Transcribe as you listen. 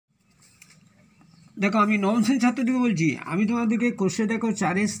দেখো আমি নবম শ্রেণীর ছাত্রটিকে বলছি, আমি তোমাদেরকে কোর্সে দেখো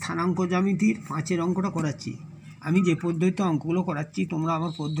 4-এর স্থানাঙ্ক জ্যামিতির 5-এর অঙ্কটা করাচ্ছি। আমি যে পদ্ধতিতে অঙ্কগুলো করাচ্ছি তোমরা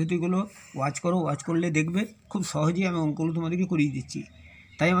আমার পদ্ধতিগুলো ওয়াচ করো, ওয়াচ করলে দেখবে খুব সহজেই আমি অঙ্কগুলো তোমাদেরকে করিয়ে দিচ্ছি।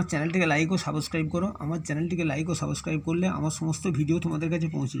 তাই আমার চ্যানেলটিকে লাইক ও সাবস্ক্রাইব করো। আমার চ্যানেলটিকে লাইক ও সাবস্ক্রাইব করলে আমার সমস্ত ভিডিও তোমাদের কাছে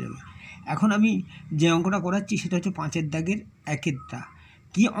পৌঁছে যাবে। এখন আমি যে অঙ্কটা করাচ্ছি সেটা হচ্ছে 5-এর দাগের 1-এরটা।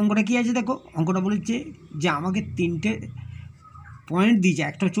 কী অঙ্কটা কী আছে দেখো, অঙ্কটা বলেছে যে আমাকে 3টে পয়েন্ট দিয়েছে,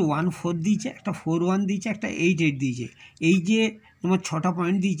 একটা হচ্ছে 1-4 দিয়েছে, একটা 4-1 দিয়েছে, একটা 8-8 দিয়েছে। এই যে তোমার 6টা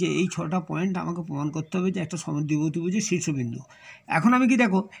পয়েন্ট দিয়েছে, এই 6টা পয়েন্ট আমাকে প্রমাণ করতে হবে যে একটা সমদ্বিভুজের শীর্ষবিন্দু। এখন আমি কি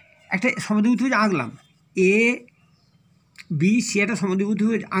দেখো একটা সমদ্বিভুজ আঁকলাম, এ বি সি একটা সমদ্বিভুজ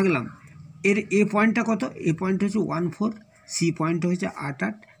আঁকলাম। এর এ পয়েন্টটা কত? এ পয়েন্ট হচ্ছে 1-4, সি পয়েন্টটা হচ্ছে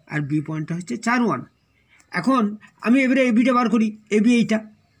 8-8, আর বি পয়েন্টটা হচ্ছে 4-1। এখন আমি এবারে এ বিটা বার করি, এ বি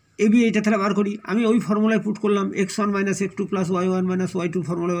এইটা তাহলে বার করি। আমি ওই ফর্মুলায় পুট করলাম x1 - x2 + y1 - y2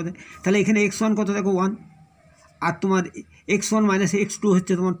 formula বলে। তাহলে এখানে x1 কত দেখো 1, আর তোমার x1 - x2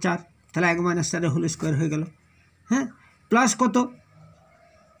 হচ্ছে তোমার 4, তাহলে 1 - 4 হোল স্কোয়ার হয়ে গেল। হ্যাঁ, প্লাস কত?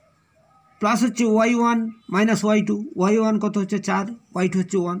 প্লাস হচ্ছে y1 - y2, y1 কত হচ্ছে 4, y2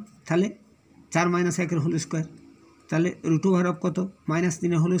 হচ্ছে 1, তাহলে 4 - 1 হোল স্কোয়ার। তাহলে √অফ কত?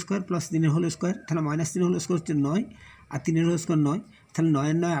 -3 whole square plus 3 whole square, তাহলে -3 হোল স্কোয়ার হচ্ছে 9, আর 3 হোল স্কোয়ার 9, তাহলে 9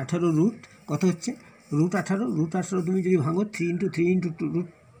 আর 9 18, রুট কত হচ্ছে? √18 তুমি যদি ভাঙো 3 × 3 ×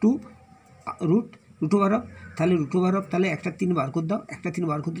 2 √অফ, তাহলে √অফ, তাহলে একটা 3 বার করে দাও, একটা 3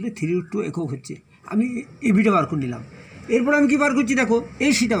 বার করে দিলে 3√2 একক হচ্ছে। আমি এই বিটা বার করে নিলাম। এরপর আমি কী বার করছি দেখো,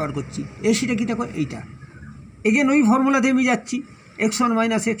 এই সিটা বার করছি। এই সিটা কি দেখো এইটা, এগেন ওই ফর্মুলাতে আমি যাচ্ছি, x1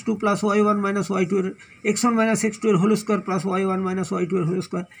 - x2 + y1 - y2 এর x1 - x2 এর whole square plus y1 - y2 এর হোল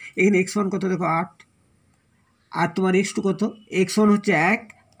স্কোয়ার। এখানে x1 কত দেখো 8, আর তোমার x2 কত? x1 হচ্ছে 1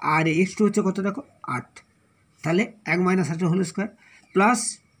 আর x2 হচ্ছে কত দেখো 8, তাহলে 1 - 8 whole square plus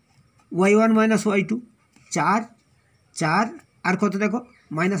y1 - y2 4 আর কত দেখো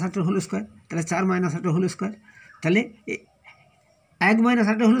 -8 হোল স্কোয়ার, তাহলে 4 - 8 হোল স্কোয়ার, তাহলে 1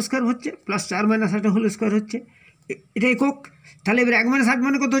 - 8 হোল স্কোয়ার হচ্ছে প্লাস 4 - 8 হোল স্কোয়ার হচ্ছে, এটা একক। তাহলে এবার 1 - 8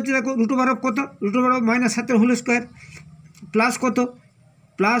 মানে কত হচ্ছে দেখো, √অফ কত? √অফ -7 হোল স্কোয়ার প্লাস কত?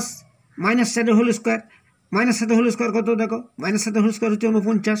 Plus -4 whole square, -7 whole square কত দেখো, -7 হোল স্কোয়ার হচ্ছে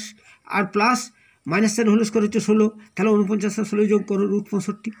 49, আর প্লাস -4 হোল স্কোয়ার হচ্ছে 16, তাহলে 49 আর 16 যোগ করো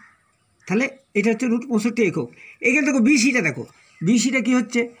 √65, তাহলে এটা হচ্ছে √65 একক। এখানে দেখো বিসিটা দেখো, বিসিটা কী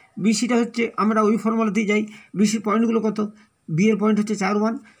হচ্ছে? বিসিটা হচ্ছে আমরা ওই ফর্মুলাতেই যাই। বিসির পয়েন্টগুলো কত? বি এর পয়েন্ট হচ্ছে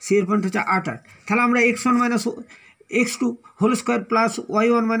 4-1, সি এর পয়েন্ট হচ্ছে 8-8, তাহলে আমরা x1 - x2 whole square plus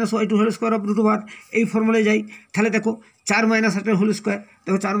y1 - y2 whole square of √, এই ফর্মুলায় যাই। তাহলে দেখো 4 - 8 হোল স্কোয়ার,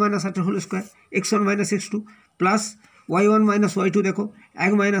 দেখো 4 - 8 whole square, x1 - x2 plus y1 - y2 দেখো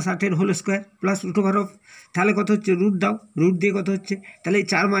 1 - 8 হোল স্কোয়ার প্লাস √অফ, তাহলে কত হচ্ছে? রুট দাও, রুট দিয়ে কত হচ্ছে? তাহলে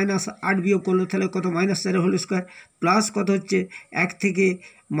 4 - 8 বিয়োগ করলো, তাহলে কত? -4 হোল স্কোয়ার প্লাস কত হচ্ছে? 1 থেকে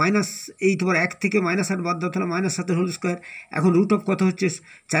এই তোমার 1 থেকে -8 বাদ দাও, তাহলে -7 হোল স্কোয়ার। এখন √অফ কত হচ্ছে?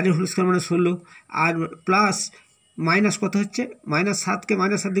 4 হোল স্কোয়ার মানে 16, আর প্লাস মাইনাস কত হচ্ছে? -7কে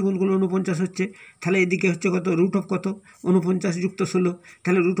 -7 দিয়ে গুণ করলে 49 হচ্ছে, তাহলে এদিকে হচ্ছে কত? √অফ কত? 49 + 16,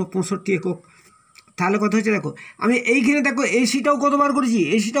 তাহলে √অফ 65 একক। তাহলে কত হচ্ছে দেখো, আমি এইখানে দেখো এসিটাও কত বার করেছি,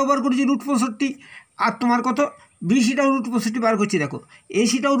 এসিটাও বার করেছি √65, আর তোমার কত? বিসিটাও √65 বার করছি। দেখো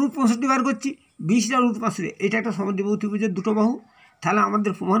এসিটাও √65 বার করছি, বিসিটাও √65, এটা একটা সমদ্বিভুজের দুটো বাহু। তাহলে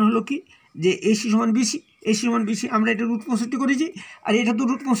আমাদের প্রমাণ হলো কি, যে এসি সমান বিসি, এসি সমান বিসি, আমরা এটা √65 করেছি, আর এটা তো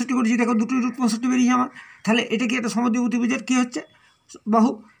 √65 করেছি, দেখো দুটোই √65 বেরিয়েছে আমার। তাহলে এটা কি একটা সমদ্বিভুজের কী হচ্ছে?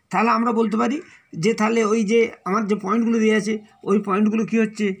 বাহু। তাহলে আমরা বলতে পারি যে তাহলে ওই যে আমার যে পয়েন্টগুলো দিয়ে আছে, ওই পয়েন্টগুলো কী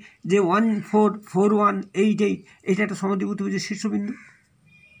হচ্ছে? যে 1 4 4 1 8 8, এটা একটা সমদ্বিভুজের শীর্ষবিন্দু।